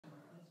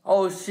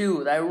Oh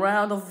shoot, I ran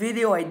out of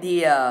video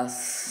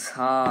ideas.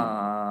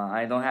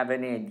 I don't have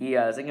any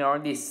ideas. I can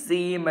already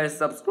see my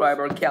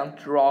subscriber count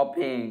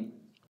dropping.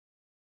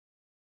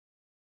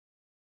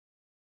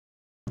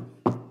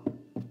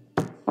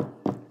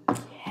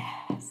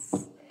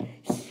 Yes,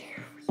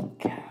 here we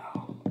go.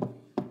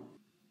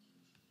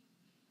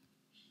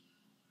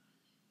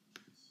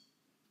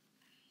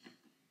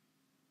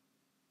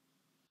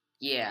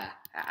 Yeah,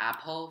 at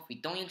Apple, we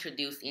don't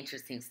introduce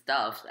interesting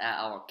stuff at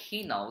our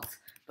keynotes,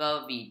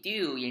 but we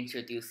do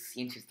introduce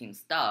interesting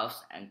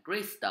stuff and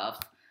great stuff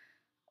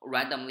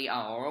randomly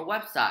on our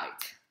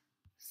website.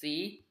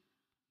 See?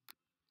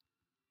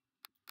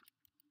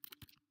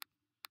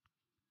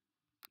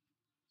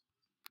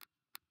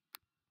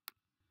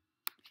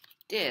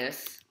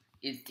 This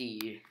is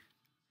the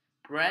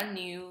brand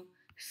new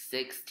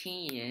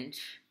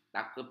 16-inch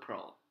MacBook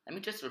Pro. Let me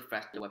just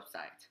refresh the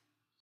website.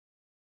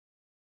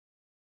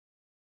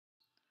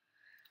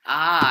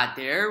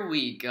 There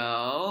we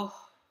go.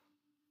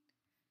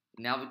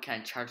 Now we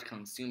can charge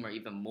consumer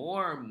even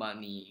more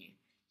money.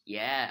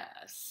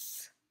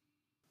 Yes.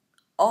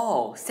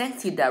 Oh,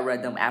 thanks to that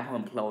random Apple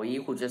employee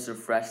who just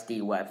refreshed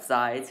the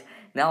website.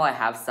 Now I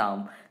have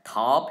some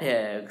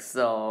topics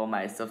so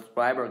my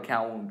subscriber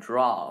count won't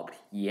drop.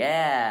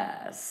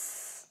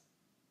 Yes.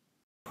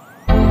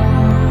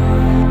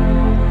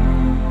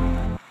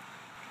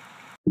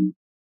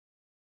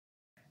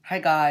 Hi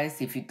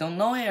guys, if you don't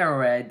know it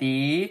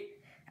already,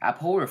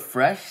 Apple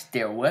refreshed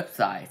their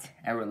website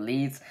and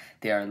released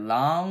their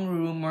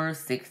long-rumored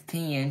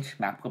 16-inch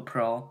MacBook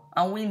Pro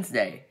on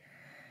Wednesday.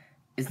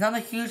 It's not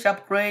a huge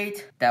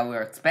upgrade that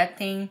we're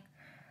expecting,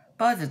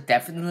 but it's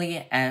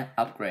definitely an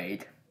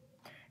upgrade.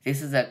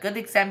 This is a good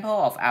example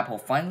of Apple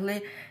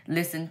finally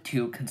listening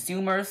to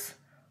consumers.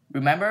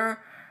 Remember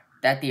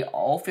that the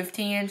old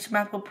 15-inch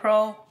MacBook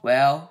Pro,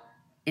 well,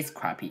 it's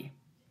crappy.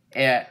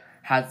 It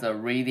has a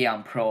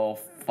Radeon Pro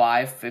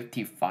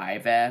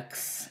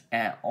 555X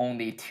and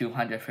only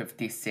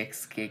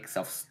 256 gigs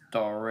of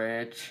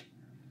storage.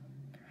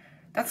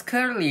 That's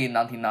clearly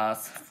not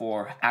enough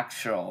for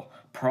actual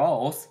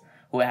pros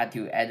who had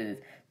to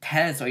edit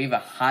tens or even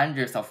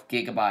hundreds of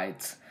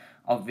gigabytes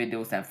of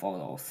videos and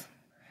photos.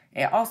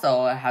 It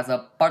also has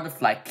a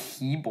butterfly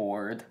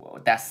keyboard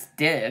that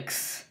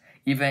sticks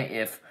even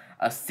if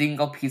a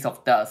single piece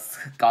of dust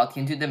got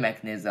into the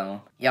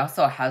mechanism. It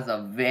also has a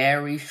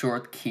very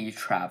short key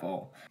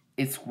travel.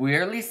 Its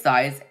weirdly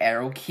sized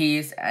arrow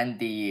keys and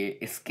the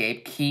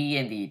escape key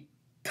in the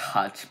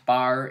touch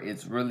bar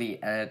is really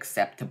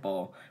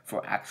unacceptable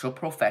for actual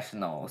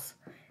professionals.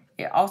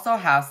 It also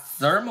has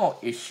thermal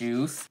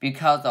issues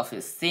because of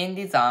its thin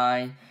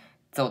design,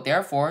 so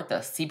therefore the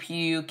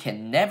CPU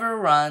can never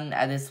run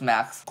at its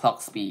max clock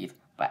speed.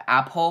 But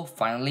Apple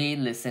finally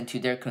listened to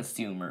their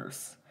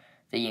consumers.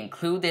 They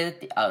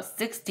included a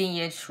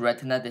 16-inch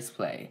Retina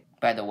display.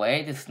 By the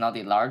way, this is not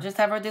the largest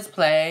ever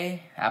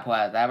display Apple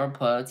has ever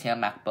put in a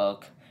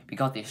MacBook,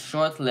 because the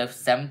short-lived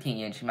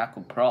 17-inch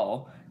MacBook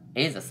Pro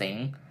is a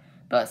thing,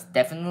 but it's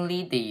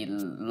definitely the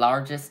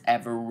largest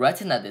ever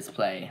Retina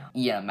display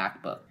in a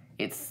MacBook.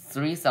 It's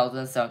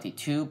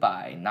 3072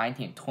 by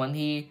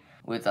 1920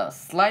 with a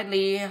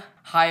slightly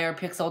higher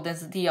pixel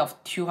density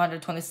of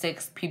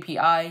 226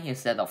 ppi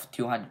instead of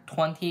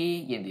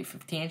 220 in the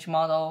 15-inch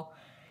model.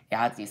 It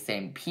has the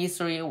same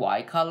P3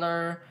 white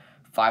color,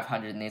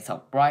 500 nits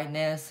of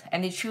brightness,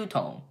 and the True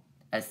Tone,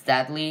 and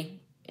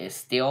sadly, it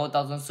still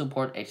doesn't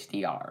support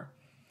HDR.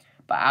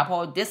 But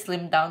Apple did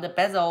slim down the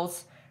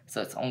bezels,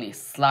 so it's only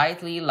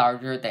slightly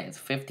larger than its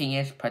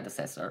 15-inch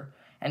predecessor,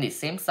 and the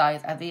same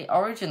size as the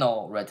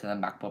original Retina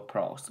MacBook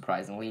Pro,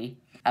 surprisingly.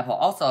 Apple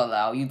also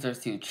allows users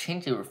to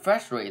change the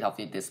refresh rate of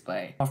the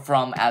display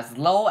from as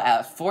low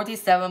as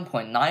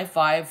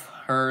 47.95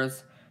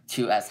 Hz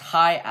to as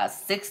high as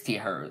 60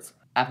 Hz.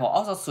 Apple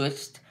also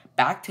switched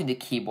back to the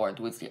keyboard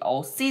with the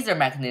old Caesar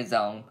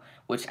mechanism,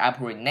 which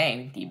Apple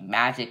renamed the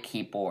Magic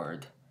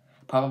Keyboard,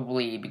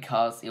 probably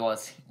because it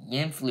was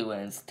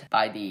influenced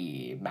by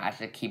the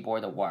Magic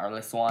Keyboard, the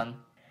wireless one.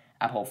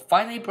 Apple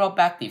finally brought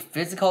back the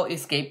physical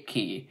escape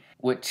key,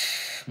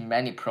 which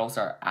many pros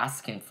are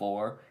asking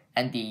for,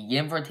 and the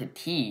inverted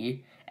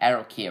T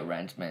arrow key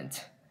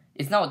arrangement.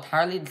 It's not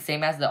entirely the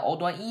same as the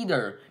old one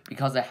either,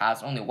 because it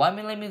has only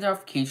 1mm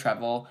of key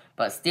travel,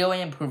 but still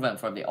an improvement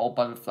from the old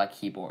butterfly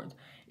keyboard.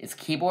 Its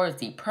keyboard is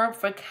the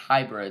perfect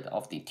hybrid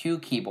of the two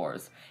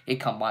keyboards. It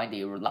combines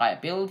the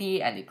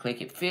reliability and the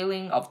clicky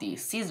feeling of the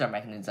Caesar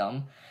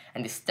mechanism,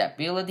 and the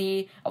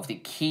stability of the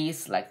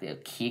keys like the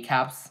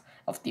keycaps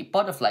of the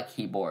butterfly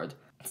keyboard.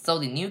 So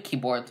the new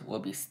keyboard will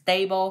be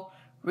stable,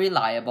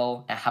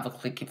 reliable, and have a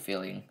clicky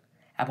feeling.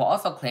 Apple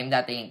also claimed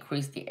that they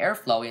increased the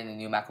airflow in the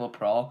new MacBook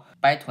Pro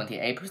by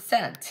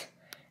 28%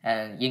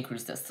 and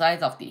increased the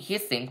size of the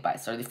heatsink by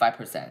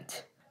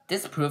 35%.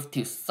 This proved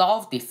to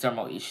solve the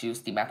thermal issues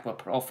the MacBook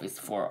Pro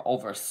faced for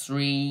over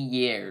 3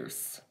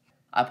 years.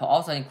 Apple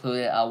also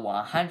included a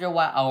 100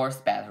 watt-hours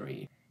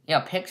battery. In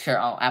a picture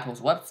on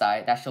Apple's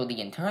website that shows the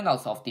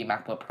internals of the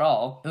MacBook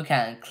Pro, you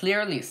can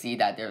clearly see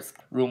that there's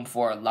room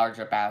for a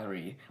larger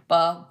battery,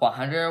 but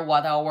 100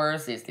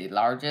 watt-hours is the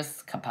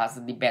largest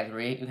capacity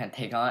battery you can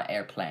take on an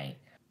airplane.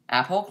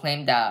 Apple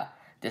claimed that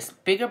this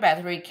bigger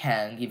battery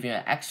can give you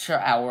an extra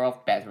hour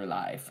of battery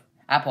life.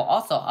 Apple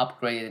also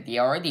upgraded the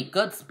already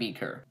good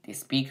speaker. The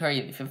speaker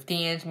in the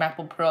 15-inch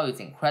MacBook Pro is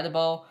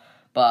incredible,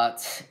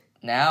 but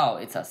now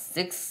it's a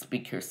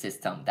 6-speaker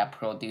system that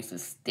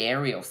produces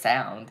stereo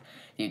sound.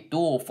 The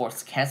dual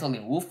force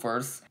cancelling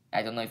woofers,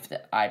 I don't know if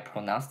I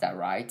pronounced that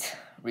right,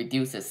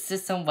 reduces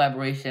system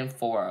vibration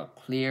for a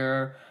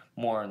clearer,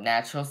 more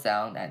natural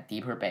sound and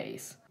deeper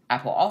bass.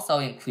 Apple also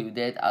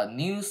included a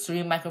new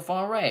 3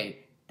 microphone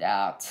array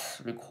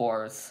that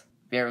records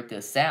very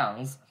good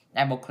sounds.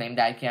 Apple claimed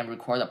that you can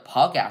record a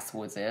podcast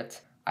with it.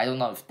 I don't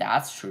know if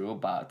that's true,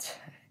 but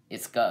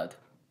it's good.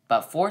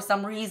 But for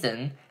some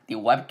reason, the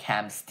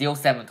webcam is still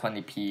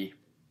 720p.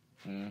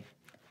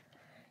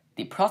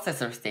 The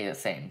processor stayed the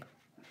same.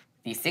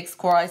 The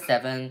 6-core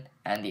i7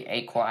 and the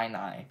 8-core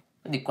i9.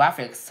 But the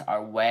graphics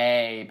are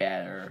way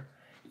better.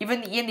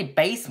 Even in the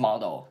base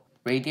model,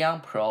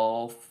 Radeon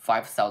Pro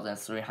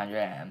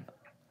 5300M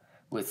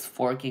with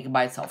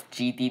 4GB of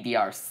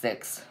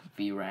GDDR6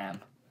 VRAM.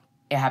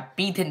 It had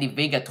beaten the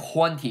Vega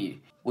 20,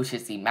 which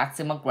is the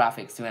maximum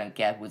graphics you can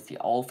get with the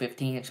old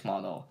 15-inch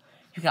model.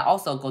 You can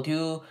also go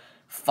to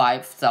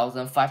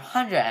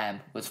 5500M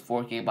with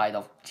 4GB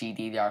of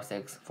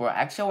GDDR6 for an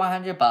extra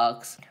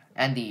 $100,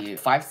 and the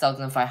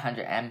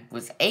 5500M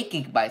with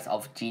 8GB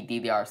of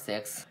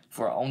GDDR6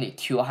 for only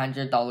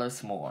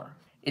 $200 more.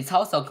 It's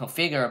also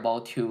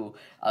configurable to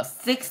a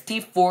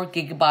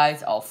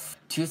 64GB of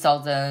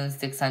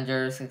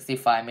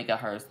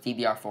 2665MHz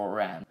DDR4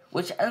 RAM,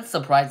 which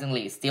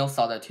unsurprisingly is still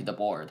soldered to the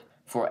board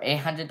for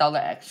 $800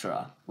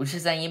 extra, which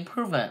is an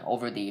improvement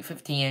over the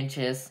 15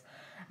 inches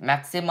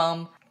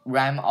maximum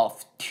RAM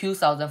of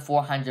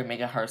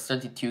 2400MHz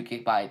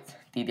 32GB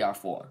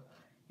DDR4.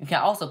 You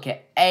can also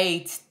get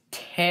 8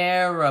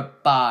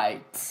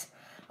 terabytes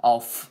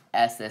of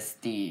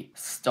SSD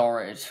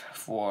storage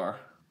for,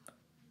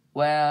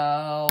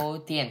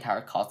 well, the entire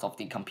cost of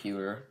the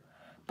computer.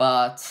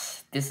 But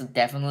this is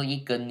definitely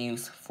good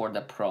news for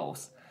the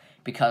pros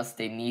because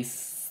they need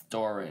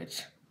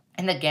storage.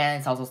 And again,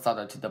 it's also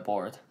soldered to the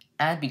board.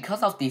 And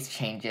because of these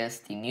changes,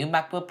 the new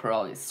MacBook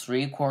Pro is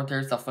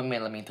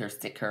 0.75mm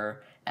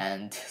thicker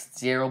and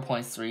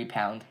 0.3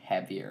 pound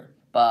heavier.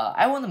 But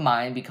I wouldn't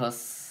mind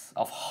because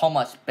of how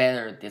much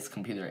better this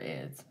computer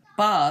is.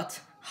 But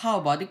how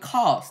about the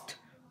cost?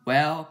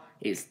 Well,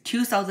 it's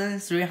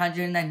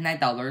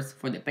 $2,399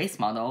 for the base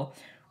model,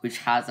 which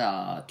has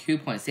a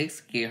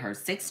 2.6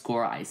 GHz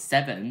 6-core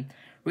i7,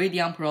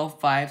 Radeon Pro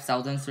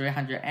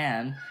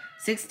 5300M,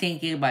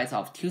 16GB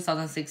of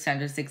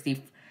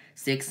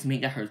 2666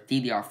 MHz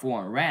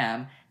DDR4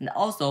 RAM, and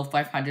also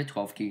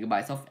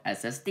 512GB of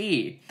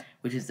SSD,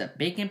 which is a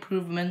big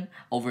improvement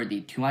over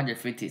the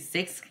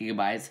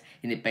 256GB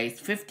in the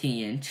base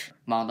 15-inch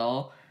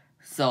model,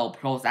 so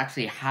pros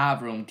actually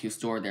have room to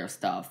store their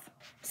stuff.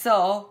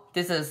 So,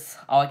 this is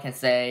all I can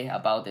say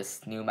about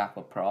this new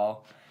MacBook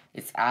Pro.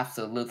 It's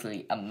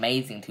absolutely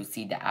amazing to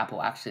see that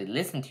Apple actually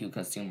listened to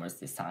consumers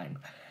this time.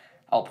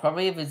 I'll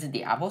probably visit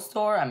the Apple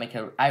Store and make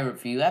a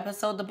review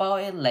episode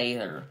about it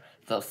later.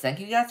 So thank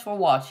you guys for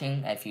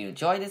watching, and if you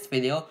enjoyed this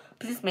video,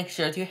 please make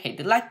sure to hit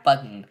the like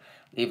button,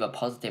 leave a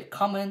positive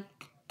comment,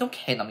 don't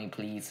hate on me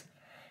please,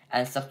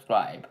 and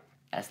subscribe,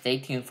 and stay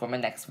tuned for my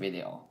next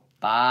video.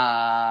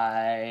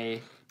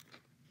 Bye!